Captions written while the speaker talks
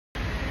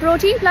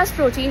protein plus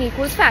protein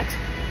equals fat.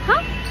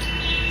 Huh?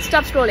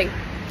 Stop scrolling.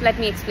 Let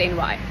me explain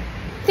why.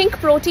 Think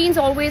proteins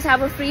always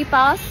have a free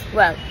pass?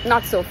 Well,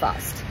 not so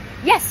fast.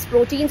 Yes,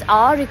 proteins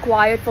are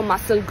required for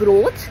muscle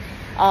growth.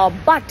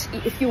 But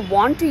if you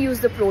want to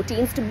use the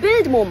proteins to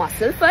build more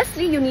muscle,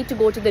 firstly, you need to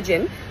go to the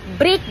gym,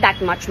 break that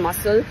much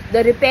muscle,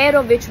 the repair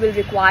of which will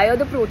require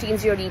the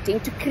proteins you're eating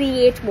to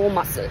create more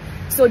muscle.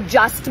 So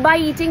just by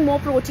eating more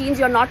proteins,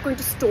 you're not going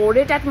to store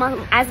it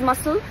as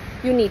muscle.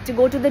 You need to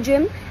go to the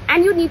gym,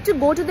 and you need to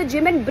go to the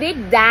gym and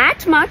break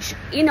that much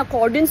in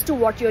accordance to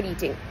what you're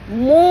eating.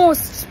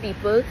 Most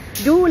people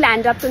do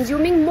land up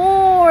consuming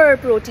more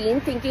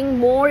protein, thinking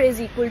more is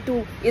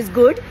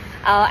good.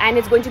 And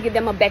it's going to give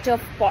them a better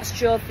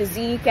posture,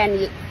 physique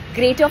and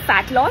greater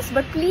fat loss.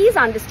 But please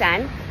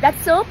understand that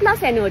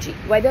surplus energy,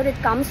 whether it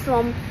comes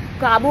from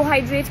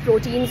carbohydrates,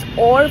 proteins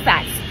or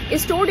fats,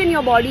 is stored in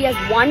your body as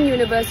one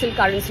universal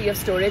currency of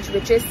storage,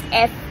 which is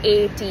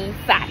FAT,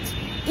 fat.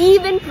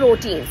 Even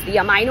proteins, the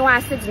amino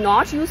acids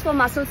not used for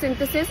muscle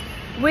synthesis,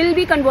 will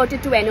be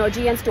converted to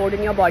energy and stored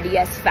in your body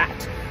as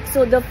fat.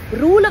 So the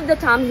rule of the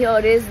thumb here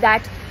is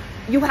that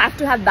you have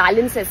to have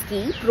balance as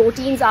key.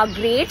 Proteins are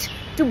great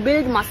to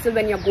build muscle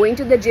when you're going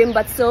to the gym,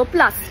 but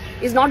surplus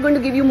is not going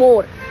to give you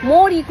more.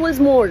 More equals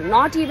more.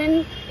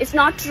 It's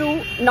not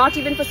true, not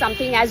even for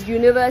something as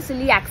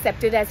universally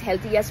accepted as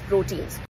healthy as proteins.